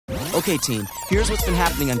Okay, team, here's what's been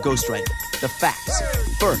happening on Ghost Rider. The facts.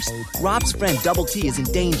 First, Rob's friend Double T is in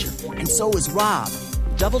danger, and so is Rob.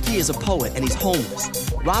 Double T is a poet, and he's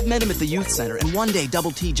homeless. Rob met him at the youth center, and one day Double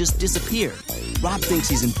T just disappeared. Rob thinks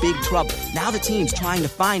he's in big trouble. Now the team's trying to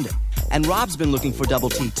find him. And Rob's been looking for Double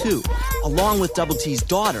T, too, along with Double T's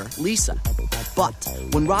daughter, Lisa. But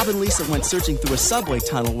when Rob and Lisa went searching through a subway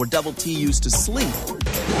tunnel where Double T used to sleep,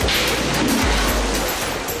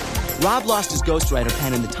 Rob lost his Ghost Rider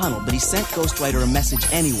pen in the tunnel, but he sent Ghost Rider a message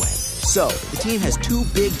anyway. So, the team has two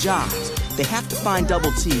big jobs. They have to find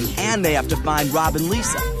Double T, and they have to find Rob and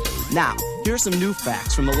Lisa. Now, here are some new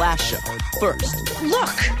facts from the last show. First,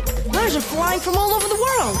 look! Letters are flying from all over the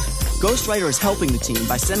world. Ghost Rider is helping the team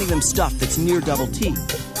by sending them stuff that's near Double T.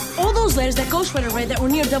 All those letters that Ghost Rider read that were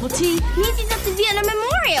near Double T means he's at the Vietnam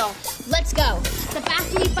Memorial. Let's go. The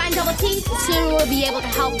faster we find Double T, the sooner we'll be able to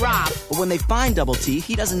help Rob. But when they find Double T,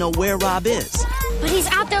 he doesn't know where Rob is. But he's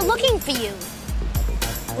out there looking for you.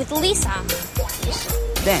 With Lisa.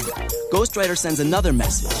 Then, Ghost Rider sends another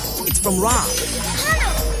message. It's from Rob.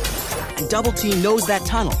 Tunnel! And Double T knows that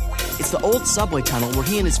tunnel. It's the old subway tunnel where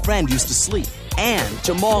he and his friend used to sleep. And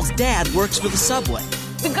Jamal's dad works for the subway.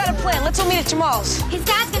 We've got a plan. Let's all meet at Jamal's. His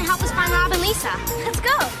dad's gonna help us find Rob and Lisa. Let's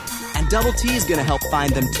go. And Double T is gonna help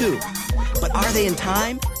find them too. But are they in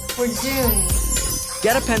time? We're doomed.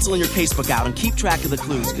 Get a pencil and your casebook out and keep track of the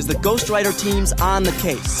clues, because the Ghost Rider team's on the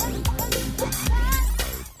case.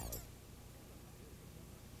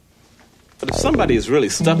 But if somebody is really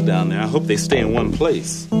stuck down there, I hope they stay in one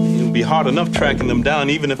place. It'll be hard enough tracking them down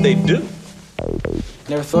even if they do.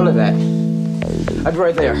 Never thought of that. I'd be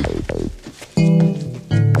right there.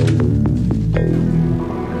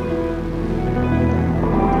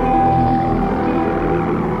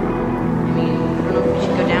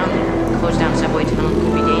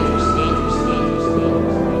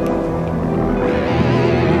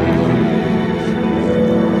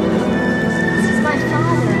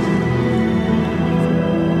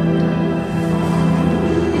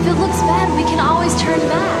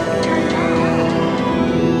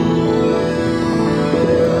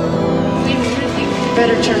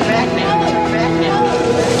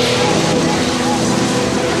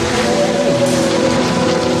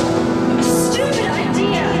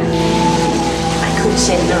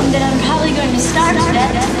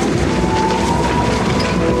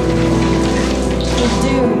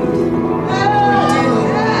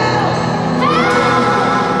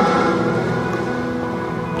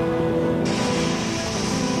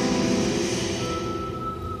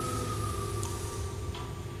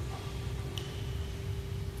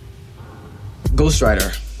 Ghost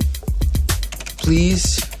Rider,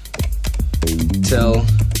 please tell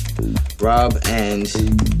Rob and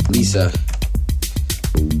Lisa.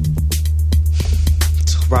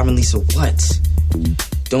 Tell Rob and Lisa what?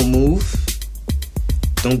 Don't move.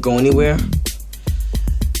 Don't go anywhere.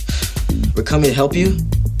 We're coming to help you.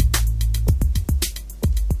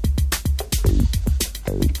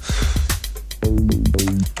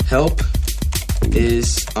 Help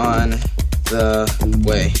is on the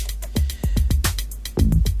way.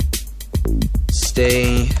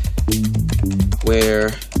 Stay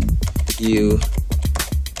where you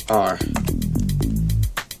are.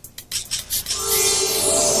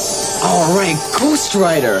 All right, Ghost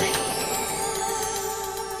Rider.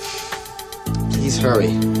 Please hurry.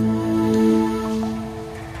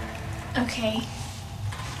 Okay.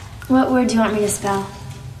 What word do you want me to spell?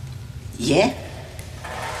 Yeah?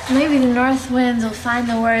 Maybe the north winds will find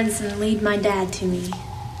the words and lead my dad to me.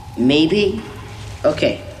 Maybe?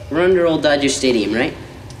 Okay. We're under Old Dodger Stadium, right?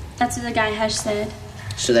 That's what the guy Hush said.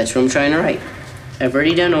 So that's what I'm trying to write. I've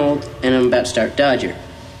already done Old, and I'm about to start Dodger.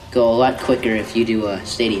 Go a lot quicker if you do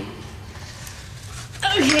Stadium.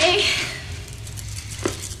 Okay.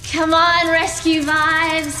 Come on, rescue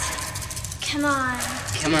vibes. Come on.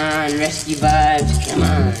 Come on, rescue vibes. Come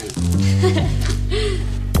on.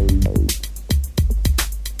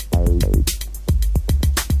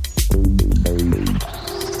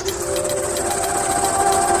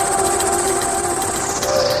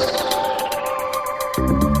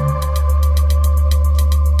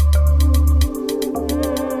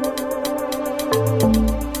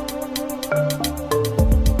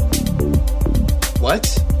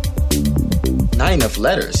 Not enough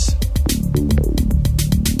letters.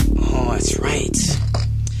 Oh, that's right.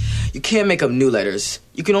 You can't make up new letters.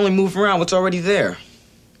 You can only move around what's already there.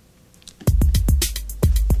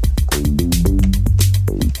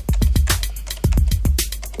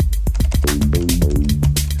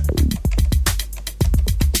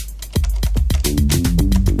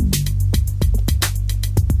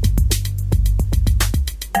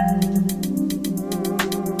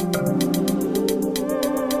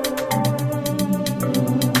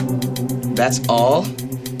 That's all? I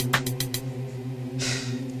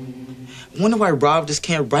wonder why Rob just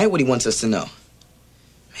can't write what he wants us to know.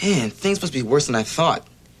 Man, things must be worse than I thought.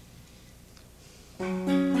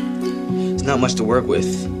 There's not much to work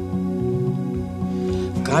with.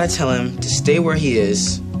 I've gotta tell him to stay where he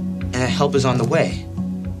is and that help is on the way.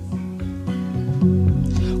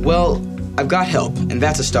 Well, I've got help, and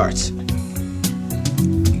that's a start.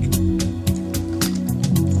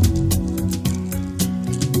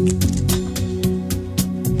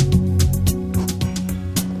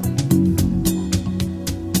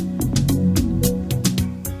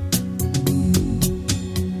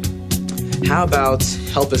 How about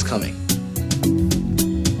help is coming?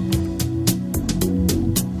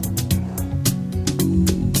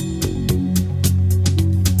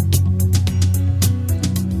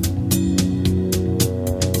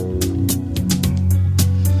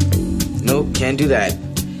 Nope, can't do that.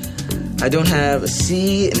 I don't have a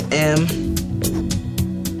C, an M,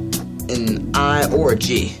 an I, or a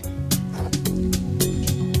G.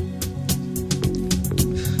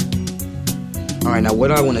 All right, now what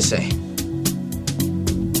do I want to say?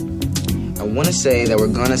 I want to say that we're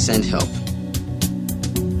gonna send help.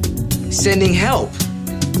 Sending help?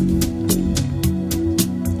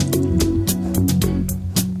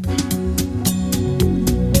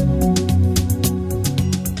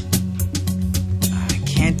 I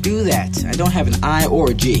can't do that. I don't have an I or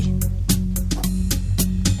a G.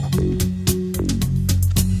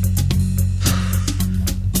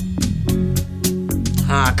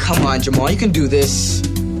 Come on, Jamal, you can do this.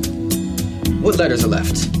 What letters are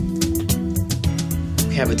left?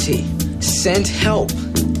 We have a T. Send help.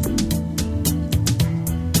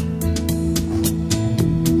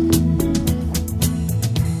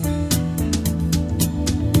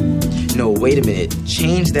 No, wait a minute.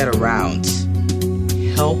 Change that around.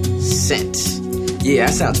 Help sent. Yeah,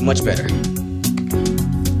 that sounds much better.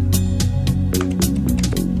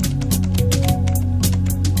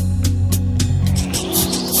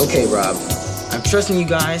 Okay, Rob. I'm trusting you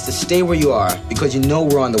guys to stay where you are because you know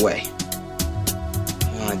we're on the way.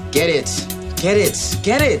 Get it. Get it.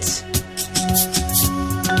 Get it.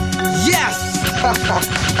 Yes!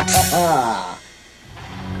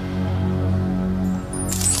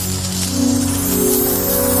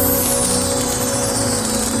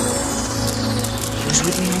 He was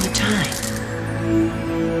with me all the time.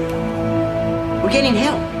 We're getting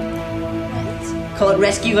help. What? Call it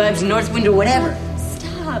Rescue Vibes Northwind or whatever.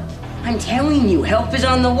 Stop. I'm telling you, help is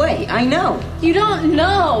on the way. I know. You don't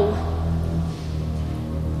know.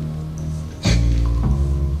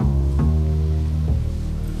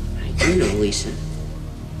 I do know, Lisa.